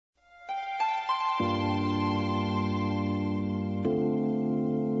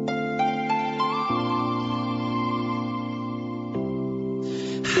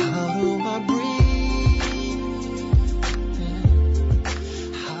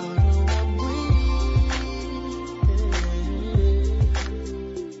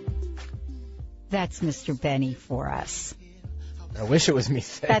that's Mr. Benny for us. I wish it was me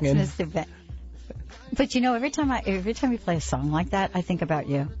singing. That's Mr. Benny. But every time you play a song like that, I think about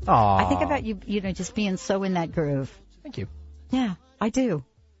you. Aww. I think about you, just being so in that groove. Thank you. Yeah, I do.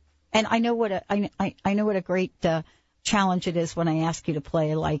 And I know what a great challenge it is when I ask you to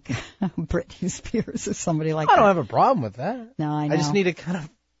play like Britney Spears or somebody like that. I don't have a problem with that. No, I know. I just need to kind of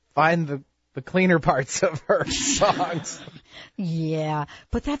find the cleaner parts of her songs. Yeah,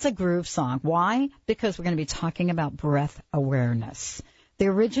 but that's a groove song. Why? Because we're going to be talking about breath awareness. The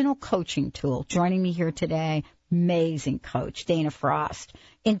original coaching tool. Joining me here today, amazing coach, Dana Frost,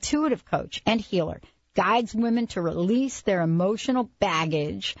 intuitive coach and healer, guides women to release their emotional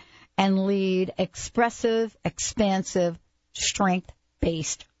baggage and lead expressive, expansive,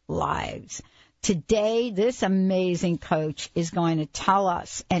 strength-based lives. Today, this amazing coach is going to tell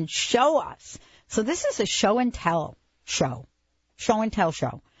us and show us. So this is a show and tell show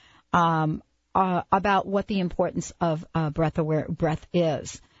about what the importance of breath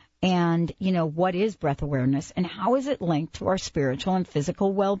is. And, what is breath awareness and how is it linked to our spiritual and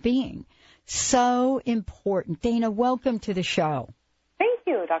physical well-being? So important. Dana, welcome to the show. Thank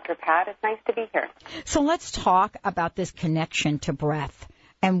you, Dr. Pat. It's nice to be here. So let's talk about this connection to breath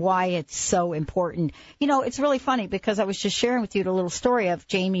and why it's so important. It's really funny because I was just sharing with you the little story of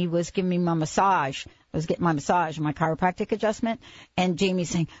Jamie was giving me my massage. I was getting my massage, my chiropractic adjustment, and Jamie's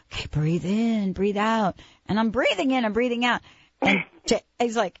saying, okay, breathe in, breathe out. And I'm breathing in, I'm breathing out. And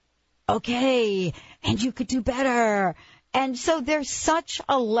he's like, okay, and you could do better. And so there's such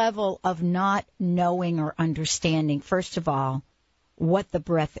a level of not knowing or understanding, first of all, what the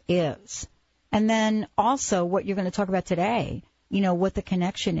breath is. And then also what you're going to talk about today, what the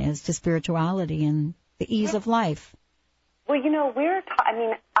connection is to spirituality and the ease of life. Well, we're taught,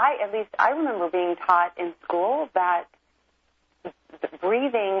 I remember being taught in school that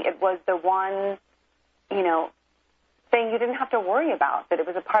breathing, it was the one, thing you didn't have to worry about, that it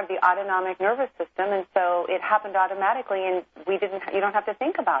was a part of the autonomic nervous system, and so it happened automatically, and you don't have to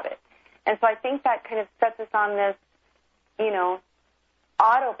think about it. And so I think that kind of sets us on this,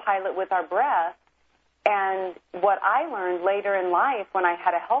 autopilot with our breath. And what I learned later in life when I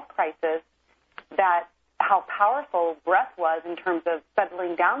had a health crisis, that how powerful breath was in terms of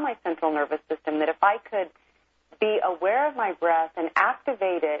settling down my central nervous system, that if I could be aware of my breath and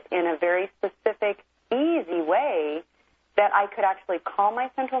activate it in a very specific, easy way, that I could actually calm my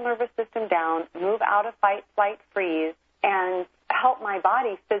central nervous system down, move out of fight, flight, freeze, and help my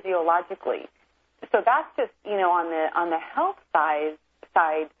body physiologically. So that's just, on the health side,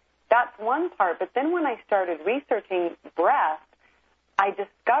 that's one part. But then when I started researching breath, I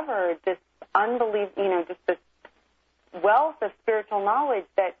discovered this just this wealth of spiritual knowledge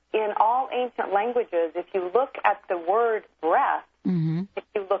that in all ancient languages, if you look at the word breath, if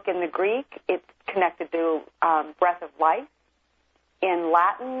you look in the Greek, it's connected to breath of life. In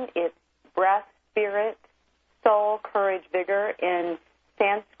Latin, it's breath, spirit, soul, courage, vigor. In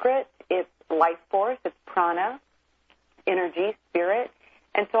Sanskrit, it's life force, it's prana, energy, spirit.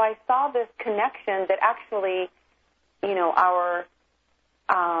 And so I saw this connection that actually,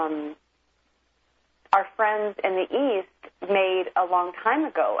 our friends in the East made a long time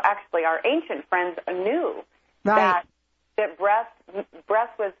ago. Actually, our ancient friends knew that breath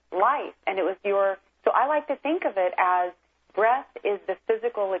was life, and it was so I like to think of it as breath is the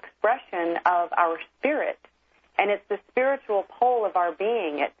physical expression of our spirit, and it's the spiritual pole of our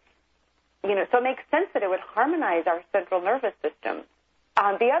being. So it makes sense that it would harmonize our central nervous system.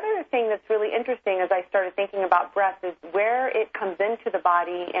 The other thing that's really interesting as I started thinking about breath is where it comes into the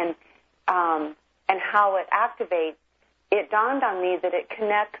body and how it activates. It dawned on me that it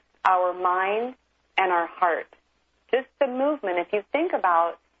connects our mind and our heart. Just the movement. If you think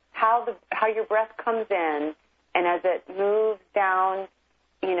about how your breath comes in, and as it moves down,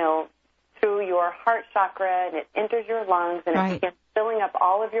 through your heart chakra, and it enters your lungs, and it begins filling up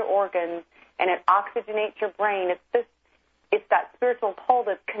all of your organs, and it oxygenates your brain. It's that spiritual pole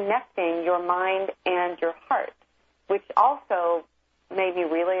that's connecting your mind and your heart, which also made me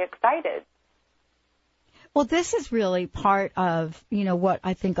really excited. Well, this is really part of, what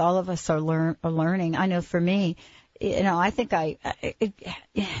I think all of us are learning. I know for me, I think I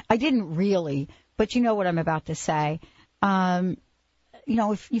didn't really, but you know what I'm about to say.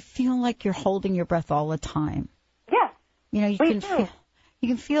 If you feel like you're holding your breath all the time. Yes. You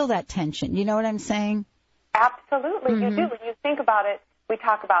can feel that tension. You know what I'm saying? Absolutely, you do. When you think about it, we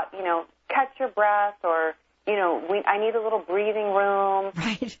talk about, catch your breath, or, I need a little breathing room.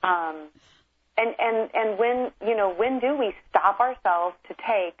 Right. And when do we stop ourselves to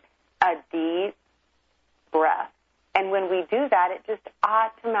take a deep breath? And when we do that, it just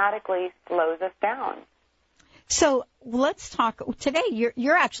automatically slows us down. So let's talk today.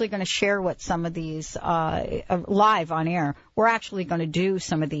 You're actually going to share what some of these live on air. We're actually going to do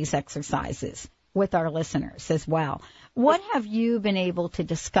some of these exercises with our listeners as well. What have you been able to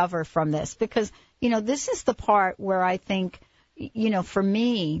discover from this? Because, this is the part where I think, for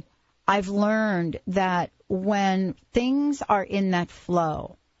me, I've learned that when things are in that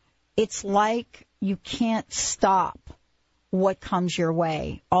flow, it's like you can't stop what comes your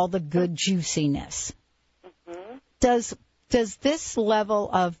way, all the good juiciness. Mm-hmm. Does this level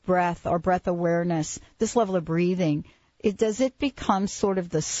of breath or breath awareness, this level of breathing, does it become sort of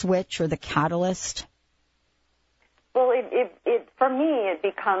the switch or the catalyst? Well, it for me, it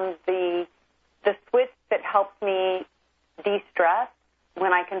becomes the switch that helps me de-stress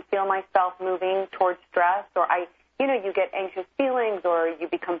when I can feel myself moving towards stress, or you get anxious feelings or you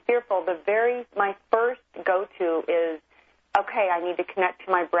become fearful. My first go-to is, okay, I need to connect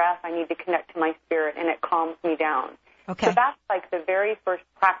to my breath, I need to connect to my spirit, and it calms me down. Okay. So that's like the very first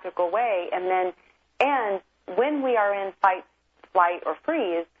practical way. And when we are in fight, flight, or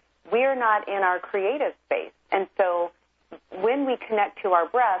freeze, we're not in our creative space. And so when we connect to our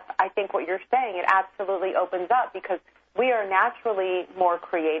breath, I think what you're saying, it absolutely opens up because we are naturally more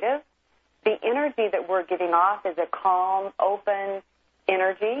creative. The energy that we're giving off is a calm, open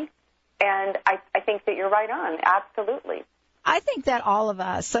energy. And I think that you're right on. Absolutely. I think that all of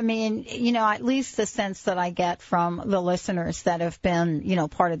us, at least the sense that I get from the listeners that have been,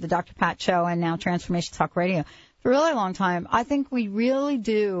 part of the Dr. Pat Show and now Transformation Talk Radio for a really long time, I think we really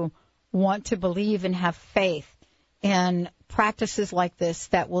do want to believe and have faith in practices like this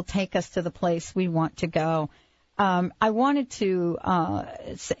that will take us to the place we want to go. I wanted to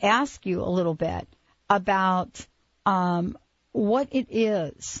ask you a little bit about what it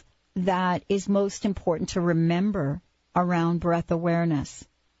is that is most important to remember around breath awareness.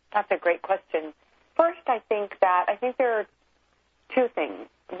 That's a great question. First, I think there are two things.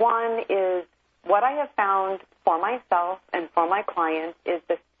 One is what I have found for myself and for my clients is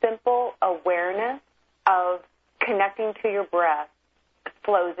the simple awareness of connecting to your breath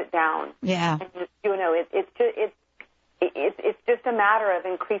slows it down. Yeah. And, it's just a matter of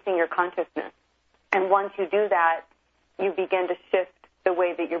increasing your consciousness. And once you do that, you begin to shift the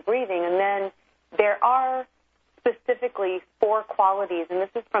way that you're breathing. And then there are specifically 4 qualities, and this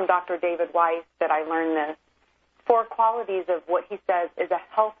is from Dr. David Weiss that I learned this, 4 qualities of what he says is a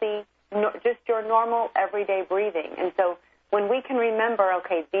healthy, just your normal everyday breathing. And so when we can remember,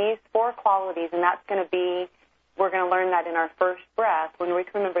 okay, these 4 qualities, and that's going to be, we're going to learn that in our first breath, when we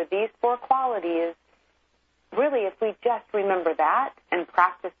can remember these 4 qualities, really if we just remember that and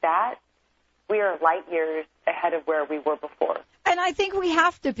practice that, we are light years ahead of where we were before. And I think we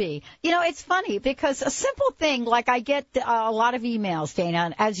have to be. It's funny because a simple thing, like I get a lot of emails,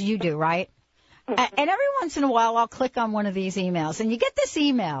 Dana, as you do, right? And every once in a while I'll click on one of these emails and you get this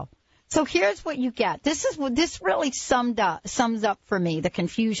email. So here's what you get. This really sums up for me the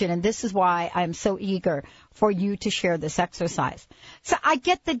confusion, and this is why I'm so eager for you to share this exercise. So I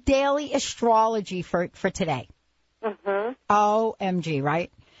get the daily astrology for today. Mm-hmm. OMG, right?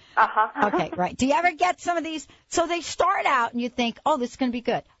 Uh-huh. Okay, right. Do you ever get some of these? So they start out and you think, oh, this is going to be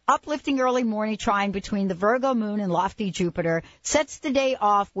good. Uplifting early morning trine between the Virgo moon and lofty Jupiter sets the day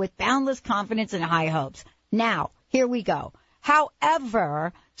off with boundless confidence and high hopes. Now, here we go.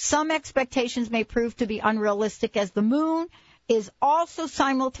 However, some expectations may prove to be unrealistic as the moon is also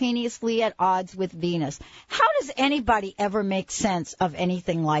simultaneously at odds with Venus. How does anybody ever make sense of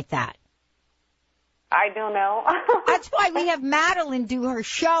anything like that? I don't know. That's why we have Madeline do her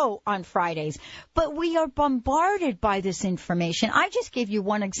show on Fridays. But we are bombarded by this information. I just gave you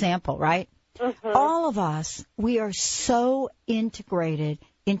one example, right? Mm-hmm. All of us, we are so integrated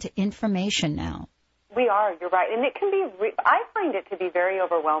into information now. We are, you're right. And it can be, I find it to be very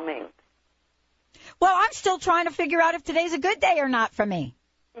overwhelming. Well, I'm still trying to figure out if today's a good day or not for me.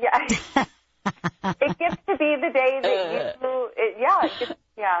 Yeah. It gets to be the day that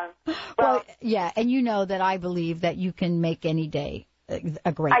Well, yeah, and you know that I believe that you can make any day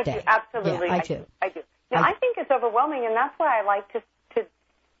a great day. I do, absolutely. Yeah, I do. Now, I think it's overwhelming, and that's why I like to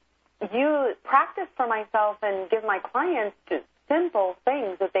practice for myself and give my clients just simple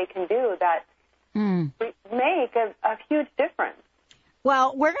things that they can do that make a huge difference.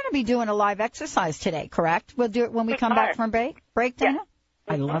 Well, we're going to be doing a live exercise today, correct? We'll do it when we come back from break, Dana? Yeah.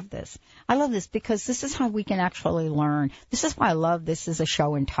 I love this. I love this because this is how we can actually learn. This is why I love this as a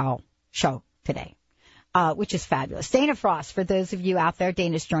show and tell show today, which is fabulous. Dana Frost, for those of you out there,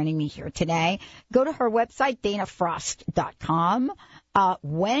 Dana's joining me here today. Go to her website, danafrost.com.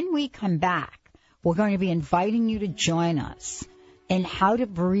 When we come back, we're going to be inviting you to join us in how to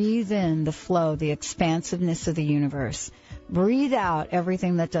breathe in the flow, the expansiveness of the universe. Breathe out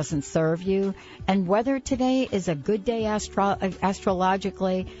everything that doesn't serve you. And whether today is a good day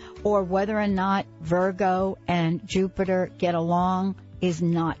astrologically or whether or not Virgo and Jupiter get along is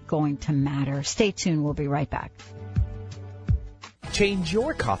not going to matter. Stay tuned. We'll be right back. Change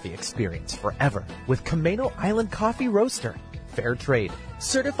your coffee experience forever with Camano Island Coffee Roaster. Fair trade,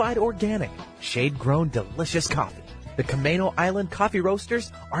 certified organic, shade-grown delicious coffee. The Camano Island Coffee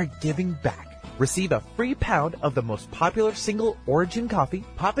Roasters are giving back. Receive a free pound of the most popular single origin coffee,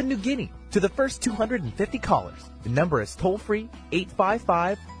 Papua New Guinea, to the first 250 callers. The number is toll-free,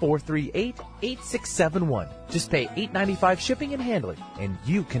 855-438-8671. Just pay $8.95 shipping and handling, and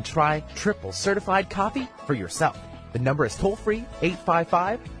you can try triple certified coffee for yourself. The number is toll-free,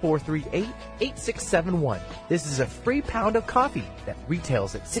 855-438-8671. This is a free pound of coffee that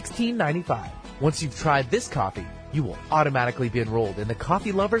retails at $16.95. Once you've tried this coffee, you will automatically be enrolled in the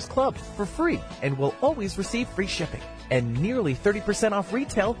Coffee Lovers Club for free and will always receive free shipping and nearly 30% off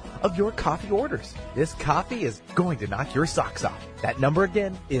retail of your coffee orders. This coffee is going to knock your socks off. That number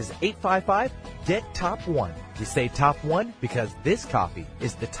again is 855-GET-TOP1. You say top 1 because this coffee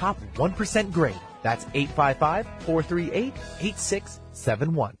is the top 1% grade. That's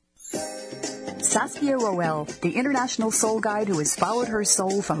 855-438-8671. Saskia Roel, the international soul guide who has followed her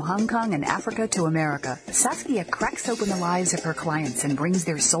soul from Hong Kong and Africa to America. Saskia cracks open the lives of her clients and brings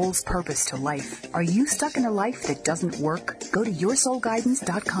their soul's purpose to life. Are you stuck in a life that doesn't work? Go to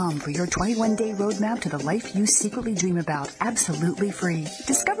yoursoulguidance.com for your 21-day roadmap to the life you secretly dream about, absolutely free.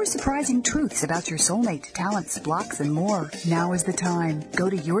 Discover surprising truths about your soulmate, talents, blocks, and more. Now is the time. Go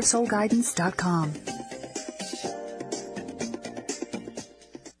to yoursoulguidance.com.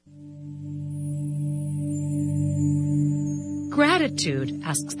 Gratitude,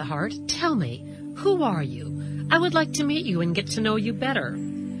 asks the heart. Tell me, who are you? I would like to meet you and get to know you better.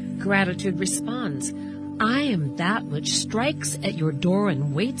 Gratitude responds, I am that which strikes at your door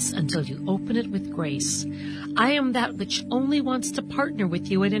and waits until you open it with grace. I am that which only wants to partner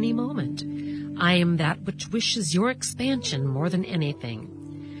with you at any moment. I am that which wishes your expansion more than anything.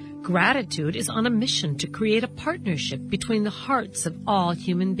 Gratitude is on a mission to create a partnership between the hearts of all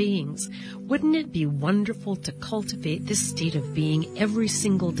human beings. Wouldn't it be wonderful to cultivate this state of being every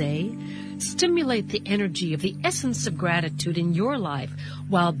single day? Stimulate the energy of the essence of gratitude in your life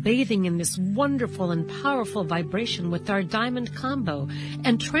while bathing in this wonderful and powerful vibration with our diamond combo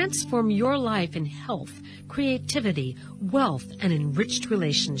and transform your life in health, creativity, wealth, and enriched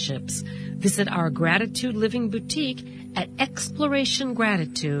relationships. Visit our Gratitude Living Boutique at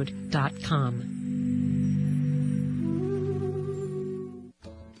explorationgratitude.com.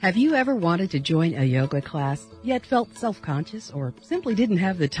 Have you ever wanted to join a yoga class, yet felt self-conscious or simply didn't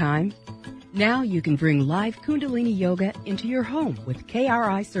have the time? Now you can bring live Kundalini Yoga into your home with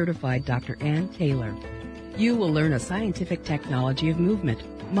KRI certified Dr. Ann Taylor. You will learn a scientific technology of movement,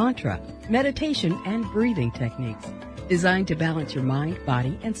 mantra, meditation, and breathing techniques designed to balance your mind,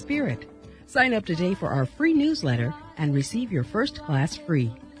 body, and spirit. Sign up today for our free newsletter and receive your first class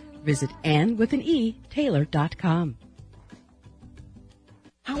free. Visit Taylor.com.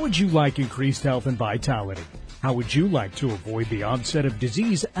 How would you like increased health and vitality? How would you like to avoid the onset of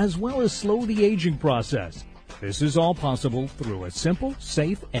disease as well as slow the aging process? This is all possible through a simple,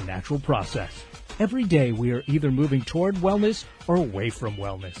 safe, and natural process. Every day we are either moving toward wellness or away from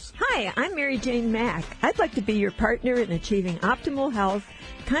wellness. Hi, I'm Mary Jane Mack. I'd like to be your partner in achieving optimal health.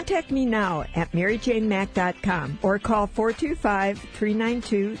 Contact me now at MaryJaneMack.com or call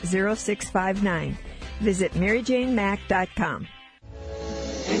 425-392-0659. Visit MaryJaneMack.com.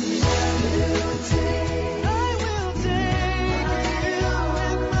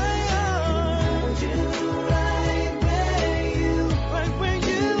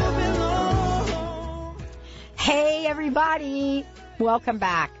 Hey, everybody. Welcome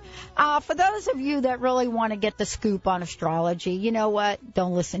back. For those of you that really want to get the scoop on astrology, you know what?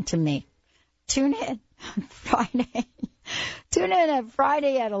 Don't listen to me. Tune in on Friday. Tune in at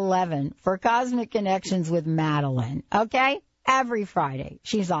Friday at 11 for Cosmic Connections with Madeline. Okay? Every Friday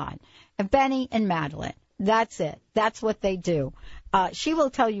she's on. And Benny and Madeline. That's it. That's what they do. She will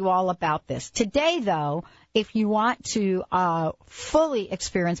tell you all about this. Today, though, if you want to fully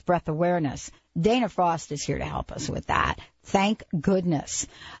experience breath awareness, Dana Frost is here to help us with that. Thank goodness.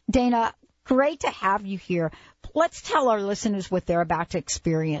 Dana, great to have you here. Let's tell our listeners what they're about to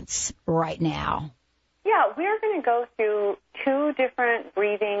experience right now. Yeah, we're going to go through two different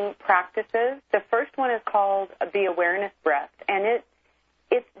breathing practices. The first one is called the awareness breath, and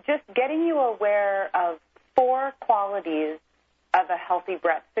it's just getting you aware of 4 qualities of a healthy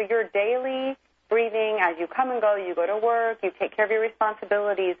breath. So your daily breathing as you come and go, you go to work, you take care of your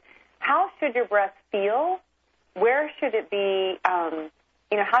responsibilities. How should your breath feel? Where should it be,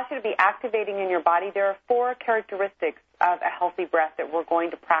 how should it be activating in your body? There are 4 characteristics of a healthy breath that we're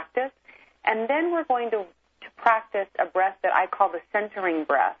going to practice. And then we're going to practice a breath that I call the centering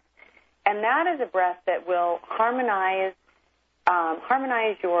breath. And that is a breath that will harmonize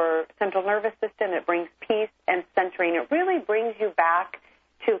your central nervous system. It brings peace and centering. It really brings you back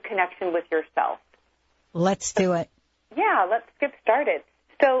to connection with yourself. Let's do it. Yeah, let's get started.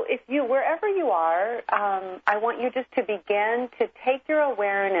 So wherever you are, I want you just to begin to take your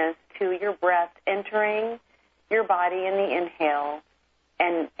awareness to your breath entering your body in the inhale.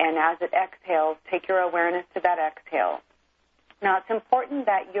 And as it exhales, take your awareness to that exhale. Now, it's important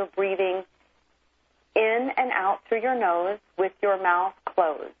that you're breathing in and out through your nose with your mouth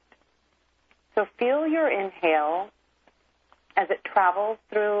closed. So feel your inhale as it travels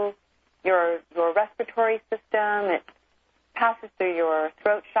through your respiratory system. It passes through your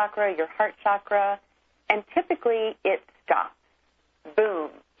throat chakra, your heart chakra, and typically it stops. Boom.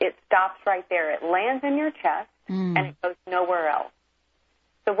 It stops right there. It lands in your chest, and it goes nowhere else.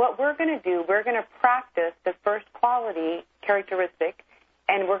 So what we're going to do, we're going to practice the first quality characteristic,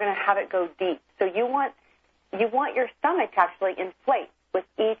 and we're going to have it go deep. So you want your stomach to actually inflate with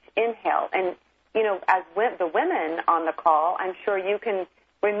each inhale. And, as the women on the call, I'm sure you can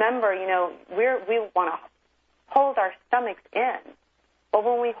remember, we want to hold our stomachs in. But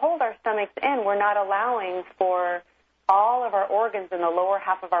when we hold our stomachs in, we're not allowing for all of our organs in the lower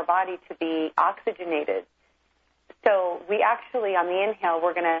half of our body to be oxygenated. So we actually, on the inhale,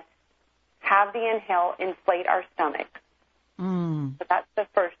 we're going to have the inhale inflate our stomach. So that's the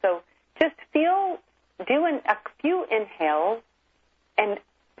first. So just do a few inhales and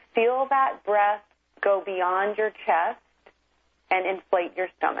feel that breath go beyond your chest and inflate your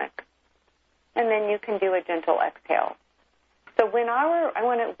stomach. And then you can do a gentle exhale. So I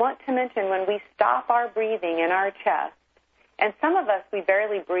want to mention when we stop our breathing in our chest, and some of us, we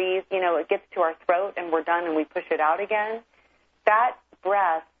barely breathe, it gets to our throat and we're done and we push it out again. That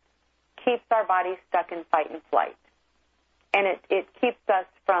breath keeps our body stuck in fight and flight. And it keeps us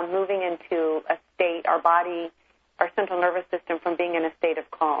from moving into a state, our body, our central nervous system from being in a state of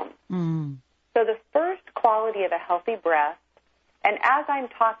calm. So the first quality of a healthy breath, and as I'm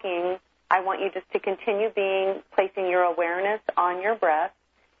talking, I want you just to continue placing your awareness on your breath.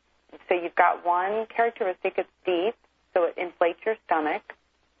 So you've got one characteristic, it's deep, so it inflates your stomach.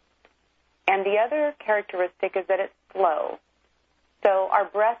 And the other characteristic is that it's slow. So our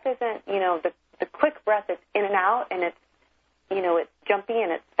breath isn't, the quick breath is in and out, and it's, it's jumpy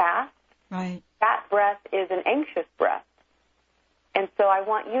and it's fast. Right. That breath is an anxious breath. And so I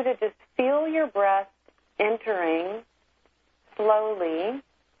want you to just feel your breath entering slowly,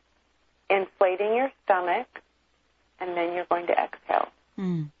 inflating your stomach, and then you're going to exhale.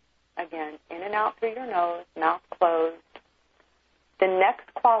 Again, in and out through your nose, mouth closed. The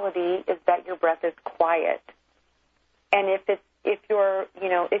next quality is that your breath is quiet. And if your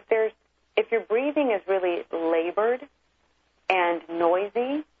breathing is really labored and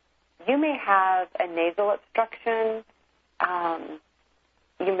noisy, you may have a nasal obstruction.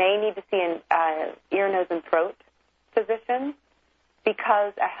 You may need to see an ear, nose, and throat physician,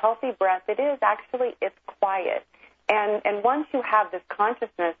 because a healthy breath, it's quiet. And once you have this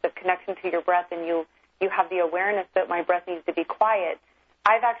consciousness of connection to your breath and you have the awareness that my breath needs to be quiet,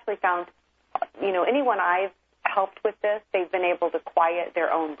 I've actually found, anyone I've helped with this, they've been able to quiet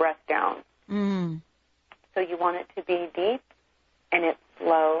their own breath down. So you want it to be deep, and it's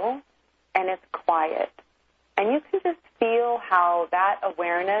slow, and it's quiet. And you can just feel how that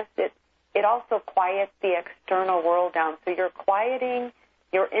awareness, it also quiets the external world down. So you're quieting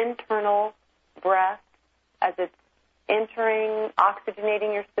your internal breath as it's entering,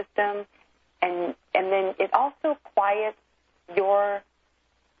 oxygenating your system, and then it also quiets your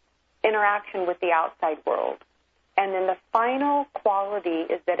interaction with the outside world. And then the final quality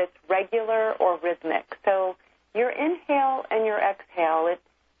is that it's regular or rhythmic. So your inhale and your exhale,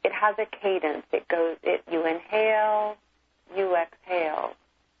 it has a cadence. It goes, you inhale, you exhale.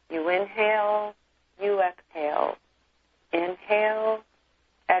 You inhale, you exhale. Inhale,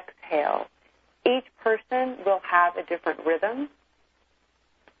 exhale. Each person will have a different rhythm.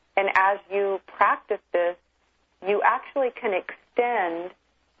 And as you practice this, you actually can extend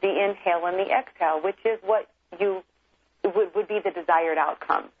the inhale and the exhale, which is what would be the desired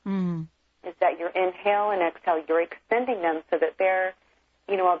outcome. Is that your inhale and exhale, you're extending them so that they're,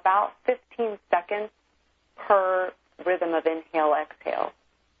 about 15 seconds per rhythm of inhale, exhale.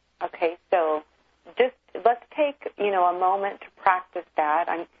 Okay, so just let's take, a moment to practice that.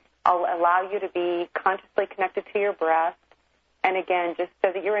 I'll allow you to be consciously connected to your breath. And again, just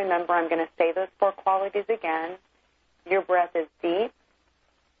so that you remember, I'm going to say those 4 qualities again. Your breath is deep.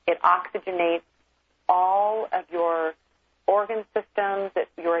 It oxygenates all of your organ systems,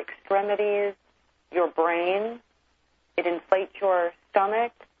 your extremities, your brain. It inflates your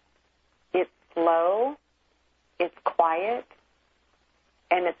stomach. It's slow. It's quiet.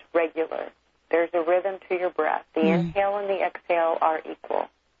 And it's regular. There's a rhythm to your breath. The inhale and the exhale are equal.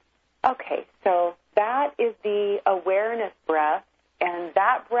 Okay, so that is the awareness breath, and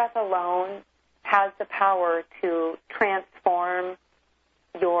that breath alone has the power to transform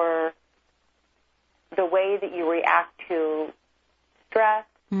the way that you react to stress,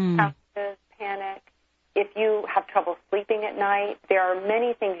 challenges, panic. If you have trouble sleeping at night, there are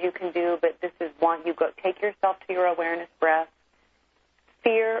many things you can do, but this is one. You take yourself to your awareness breath.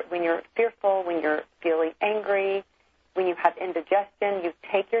 Fear, when you're fearful, when you're feeling angry, when you have indigestion, you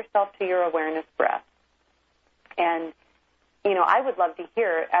take yourself to your awareness breath. And, I would love to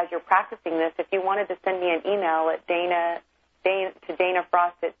hear, as you're practicing this, if you wanted to send me an email at Dana at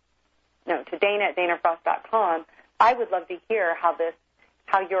danafrost.com, I would love to hear how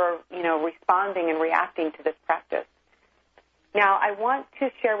you're, responding and reacting to this practice. Now, I want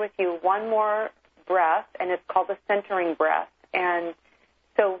to share with you one more breath, and it's called the centering breath. And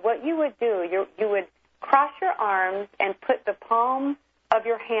so what you would do, you would cross your arms and put the palm of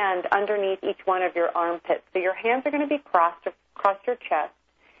your hand underneath each one of your armpits. So your hands are going to be crossed across your chest,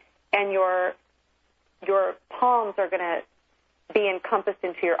 and your palms are going to be encompassed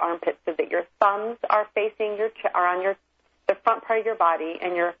into your armpits, so that your thumbs are facing are on the front part of your body,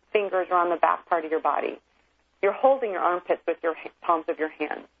 and your fingers are on the back part of your body. You're holding your armpits with your palms of your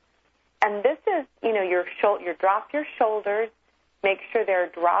hands. And this is, you drop your shoulders, make sure they're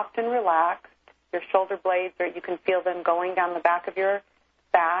dropped and relaxed. Your shoulder blades, you can feel them going down the back of your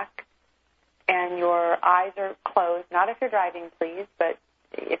back, and your eyes are closed. Not if you're driving, please, but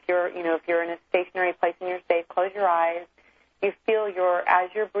if you're in a stationary place and you're safe, close your eyes. You feel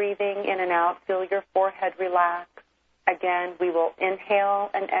as you're breathing in and out, feel your forehead relax. Again, we will inhale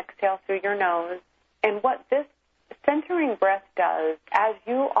and exhale through your nose. And what this centering breath does, as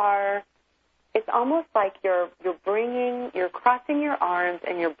you are, it's almost like you're crossing your arms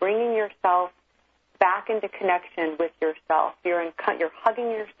and you're bringing yourself back into connection with yourself. You're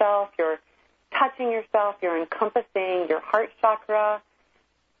hugging yourself, you're touching yourself, you're encompassing your heart chakra,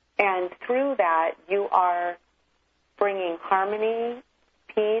 and through that you are bringing harmony,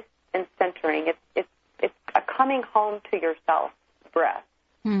 peace, and centering. It's a coming home to yourself breath.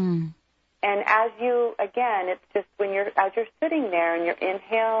 And as you, again, it's just as you're sitting there and your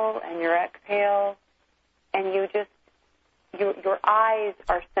inhale and your exhale, and your eyes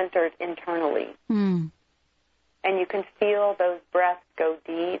are centered internally. And you can feel those breaths go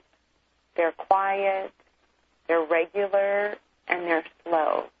deep. They're quiet, they're regular, and they're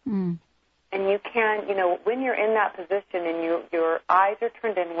slow. And you can, when you're in that position and your eyes are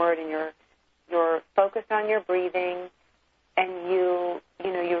turned inward and you're focused on your breathing, and you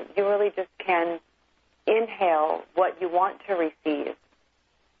really just can inhale what you want to receive.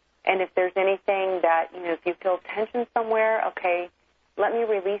 And if there's anything that, if you feel tension somewhere, okay, let me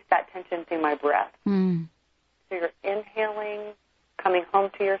release that tension through my breath. So you're inhaling, coming home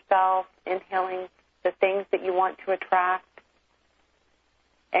to yourself, inhaling the things that you want to attract,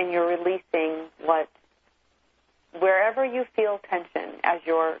 and you're releasing wherever you feel tension as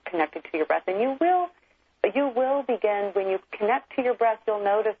you're connected to your breath. And you will begin, when you connect to your breath, you'll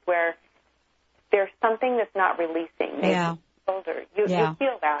notice where there's something that's not releasing. Maybe shoulder. You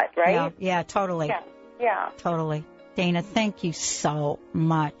feel that, right? Yeah, totally. Yeah. Totally. Dana, thank you so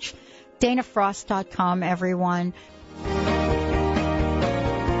much. DanaFrost.com, everyone.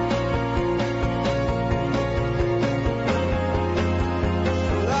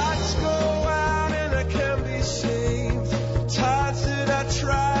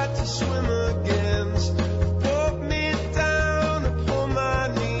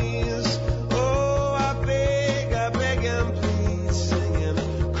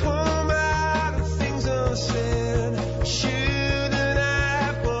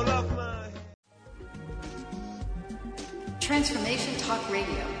 Transformation Talk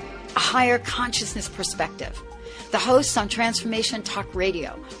Radio, a higher consciousness perspective. The hosts on Transformation Talk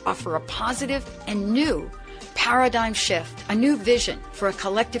Radio offer a positive and new paradigm shift, a new vision for a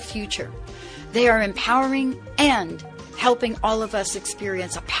collective future. They are empowering and helping all of us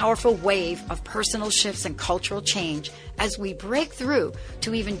experience a powerful wave of personal shifts and cultural change as we break through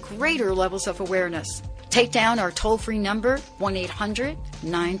to even greater levels of awareness. Take down our toll-free number,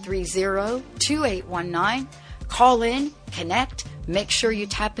 1-800-930-2819. Call in, connect, make sure you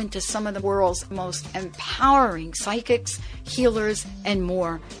tap into some of the world's most empowering psychics, healers, and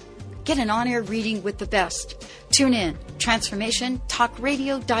more. Get an on-air reading with the best. Tune in,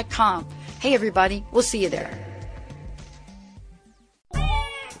 transformationtalkradio.com. Hey, everybody, we'll see you there.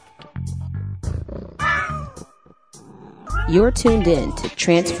 You're tuned in to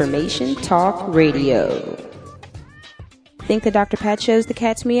Transformation Talk Radio. Think the Dr. Pat shows the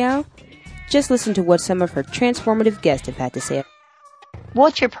cat's meow? Just listen to what some of her transformative guests have had to say.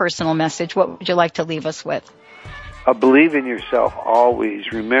 What's your personal message? What would you like to leave us with? Believe in yourself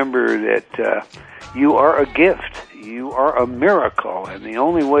always. Remember that you are a gift. You are a miracle. And the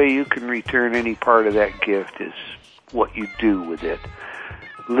only way you can return any part of that gift is what you do with it.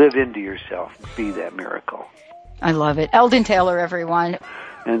 Live into yourself. Be that miracle. I love it. Eldon Taylor, everyone.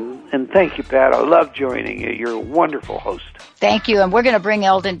 And thank you, Pat. I love joining you. You're a wonderful host. Thank you. And we're going to bring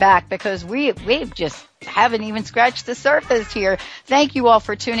Eldon back because we just haven't even scratched the surface here. Thank you all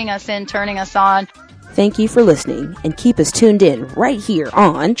for tuning us in, turning us on. Thank you for listening, and keep us tuned in right here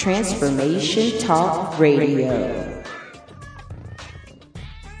on Transformation Talk Radio.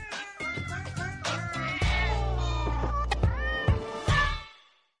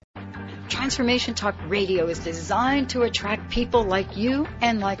 Transformation Talk Radio is designed to attract people like you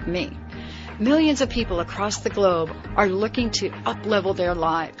and like me. Millions of people across the globe are looking to up-level their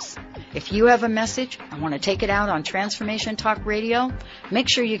lives. If you have a message and want to take it out on Transformation Talk Radio, make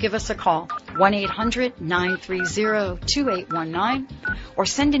sure you give us a call, 1-800-930-2819, or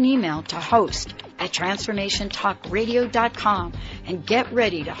send an email to host@transformationtalkradio.com and get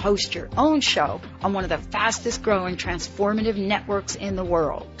ready to host your own show on one of the fastest growing transformative networks in the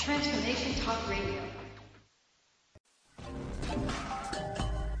world. Transformation Talk Radio.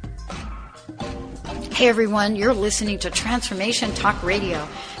 Hey everyone, you're listening to Transformation Talk Radio.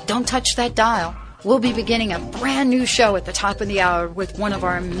 Don't touch that dial. We'll be beginning a brand new show at the top of the hour with one of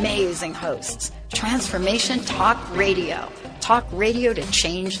our amazing hosts. Transformation Talk Radio. Talk radio to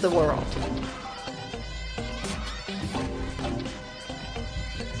change the world.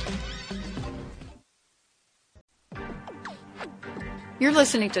 You're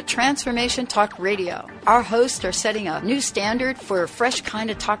listening to Transformation Talk Radio. Our hosts are setting a new standard for a fresh kind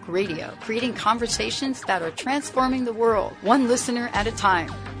of talk radio, creating conversations that are transforming the world, one listener at a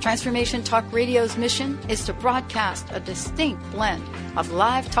time. Transformation Talk Radio's mission is to broadcast a distinct blend of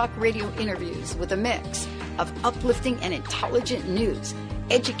live talk radio interviews with a mix of uplifting and intelligent news,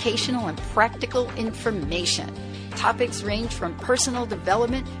 educational and practical information. Topics range from personal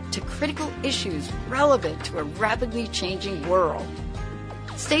development to critical issues relevant to a rapidly changing world.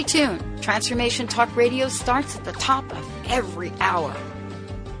 Stay tuned. Transformation Talk Radio starts at the top of every hour.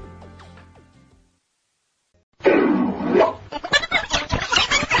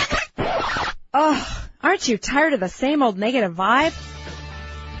 Oh, aren't you tired of the same old negative vibe?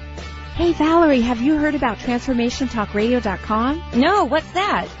 Hey, Valerie, have you heard about TransformationTalkRadio.com? No, what's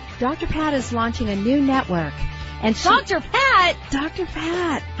that? Dr. Pat is launching a new network. And Dr. Pat? Dr.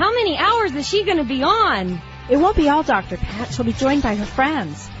 Pat. How many hours is she going to be on? It won't be all Dr. Pat. She'll be joined by her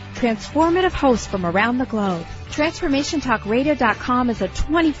friends, transformative hosts from around the globe. TransformationTalkRadio.com is a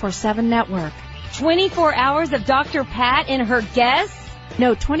 24/7 network. 24 hours of Dr. Pat and her guests?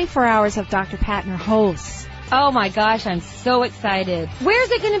 No, 24 hours of Dr. Pat and her hosts. Oh my gosh, I'm so excited.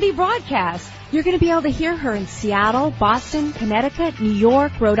 Where's it going to be broadcast? You're going to be able to hear her in Seattle, Boston, Connecticut, New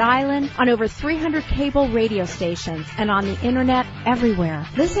York, Rhode Island, on over 300 cable radio stations, and on the internet everywhere.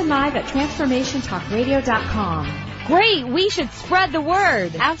 Listen live at TransformationTalkRadio.com. Great, we should spread the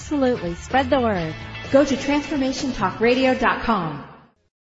word. Absolutely, spread the word. Go to TransformationTalkRadio.com.